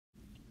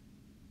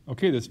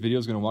Okay, this video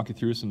is going to walk you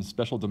through some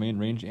special domain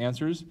range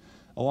answers,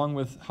 along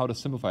with how to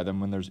simplify them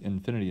when there's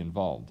infinity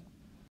involved.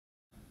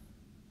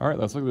 All right,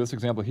 let's look at this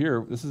example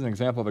here. This is an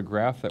example of a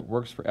graph that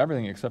works for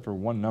everything except for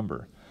one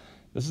number.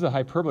 This is a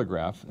hyperbola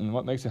graph, and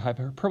what makes a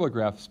hyperbola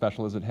graph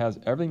special is it has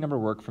every number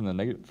work from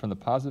the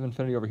positive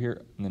infinity over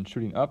here, and then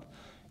shooting up,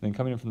 and then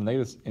coming in from the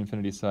negative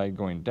infinity side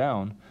going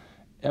down.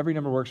 Every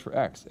number works for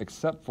x,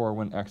 except for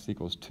when x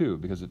equals 2,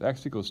 because if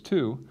x equals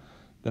 2,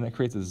 then it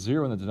creates a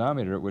 0 in the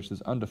denominator, which is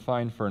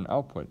undefined for an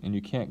output, and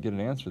you can't get an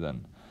answer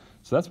then.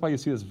 So that's why you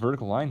see this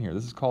vertical line here.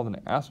 This is called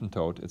an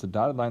asymptote. It's a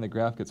dotted line the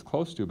graph gets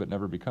close to but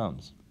never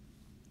becomes.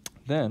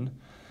 Then,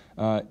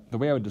 the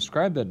way I would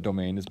describe that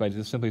domain is by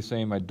just simply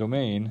saying my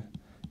domain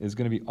is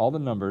going to be all the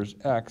numbers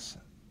x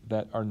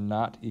that are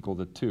not equal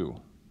to 2.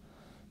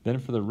 Then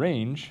for the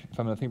range, if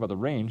I'm going to think about the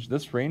range,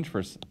 this range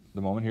for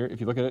the moment here, if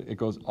you look at it, it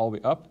goes all the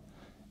way up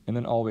and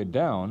then all the way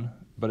down,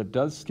 but it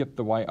does skip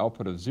the y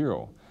output of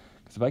 0.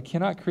 Because if I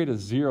cannot create a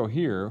 0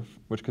 here,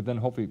 which could then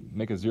hopefully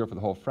make a 0 for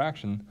the whole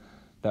fraction,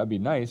 that would be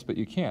nice, but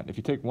you can't. If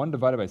you take 1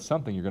 divided by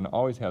something, you're going to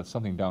always have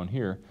something down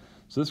here.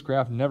 So this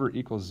graph never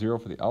equals 0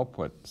 for the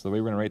output. So the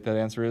way we're going to write that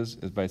answer is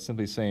by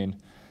simply saying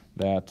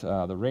that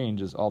the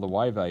range is all the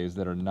y values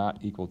that are not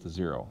equal to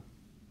 0.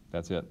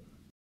 That's it.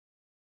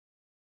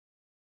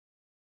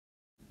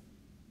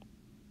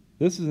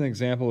 This is an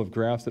example of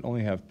graphs that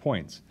only have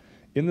points.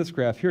 In this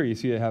graph here, you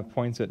see I have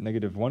points at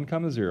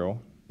 -1,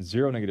 0,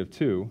 0,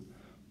 -2,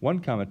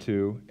 1,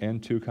 2,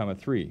 and 2,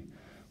 3.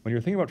 When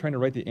you're thinking about trying to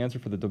write the answer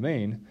for the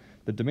domain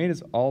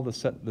is all the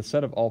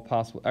set of all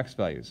possible x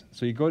values.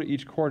 So you go to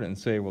each coordinate and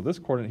say, well, this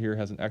coordinate here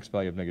has an x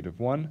value of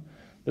 -1,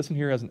 this one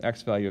here has an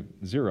x value of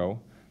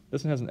 0,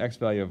 this one has an x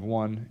value of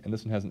 1, and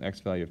this one has an x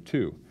value of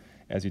 2.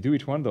 As you do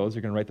each one of those,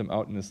 you're going to write them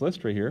out in this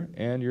list right here,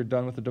 and you're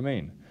done with the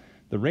domain.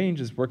 The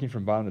range is working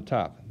from bottom to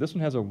top. This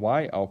one has a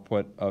y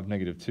output of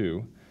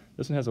 -2,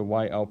 this one has a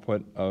y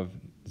output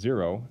of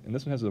 0, and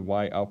this one has a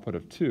y output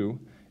of 2,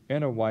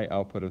 and a y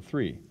output of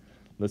 3.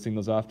 Listing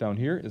those off down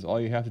here is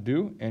all you have to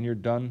do, and you're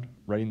done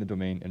writing the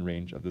domain and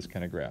range of this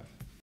kind of graph.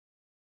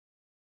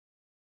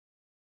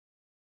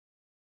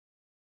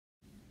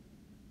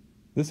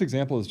 This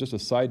example is just a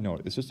side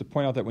note. It's just to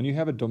point out that when you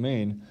have a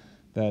domain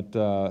that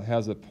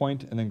has a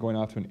point and then going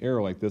off to an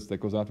arrow like this that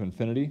goes off to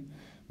infinity,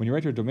 when you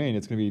write your domain,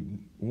 it's going to be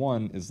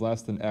 1 is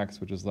less than x,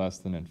 which is less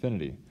than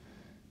infinity.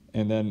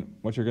 And then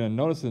what you're going to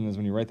notice is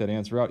when you write that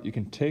answer out, you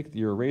can take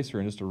your eraser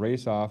and just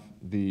erase off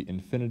the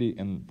infinity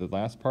in the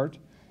last part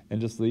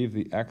and just leave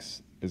the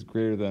x is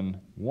greater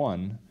than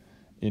 1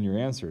 in your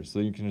answer.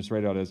 So you can just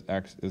write it out as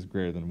x is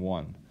greater than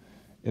 1.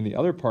 In the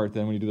other part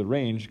then, when you do the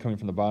range coming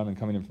from the bottom and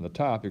coming in from the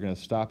top, you're going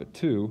to stop at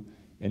 2,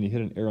 and you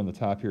hit an arrow on the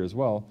top here as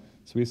well.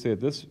 So we say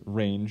that this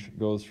range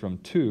goes from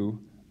 2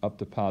 up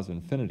to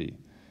positive infinity.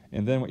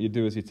 And then what you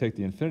do is you take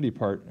the infinity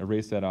part,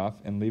 erase that off,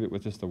 and leave it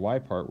with just the y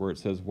part where it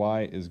says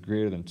y is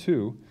greater than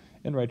 2,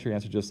 and write your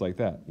answer just like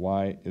that,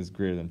 y is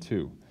greater than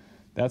 2.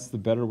 That's the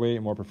better way,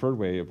 more preferred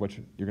way of what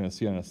you're going to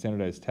see on a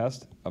standardized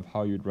test of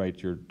how you'd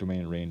write your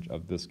domain range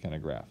of this kind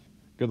of graph.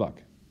 Good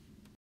luck.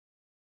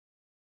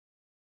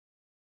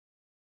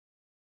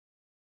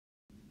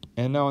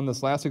 And now in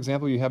this last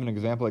example, you have an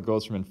example that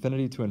goes from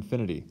infinity to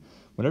infinity.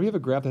 Whenever you have a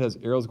graph that has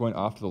arrows going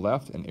off to the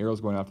left and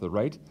arrows going off to the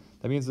right,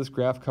 that means this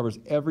graph covers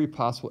every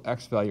possible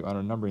x value on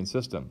our numbering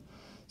system.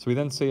 So we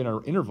then say in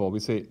our interval, we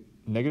say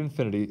negative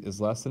infinity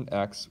is less than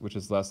x, which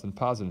is less than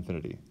positive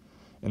infinity.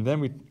 And then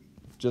we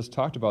just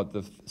talked about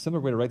the simpler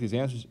way to write these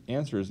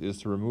answers is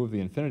to remove the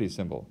infinity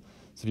symbol.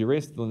 So if you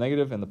erase the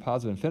negative and the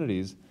positive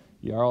infinities,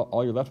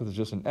 all you're left with is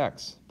just an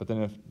x. But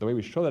then if the way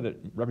we show that it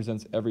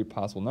represents every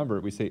possible number,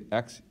 we say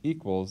x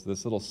equals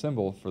this little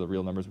symbol for the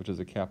real numbers, which is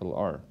a capital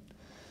R.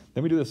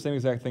 Then we do the same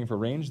exact thing for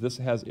range. This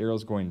has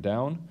arrows going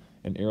down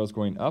and arrows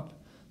going up.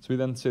 So we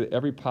then say that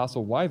every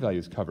possible y value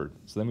is covered.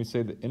 So then we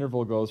say the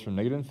interval goes from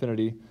negative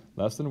infinity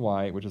less than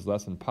y, which is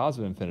less than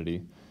positive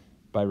infinity.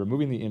 By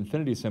removing the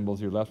infinity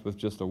symbols, you're left with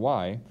just a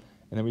y.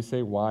 And then we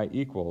say y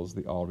equals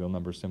the all real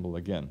number symbol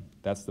again.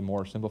 That's the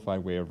more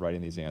simplified way of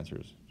writing these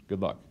answers. Good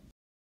luck.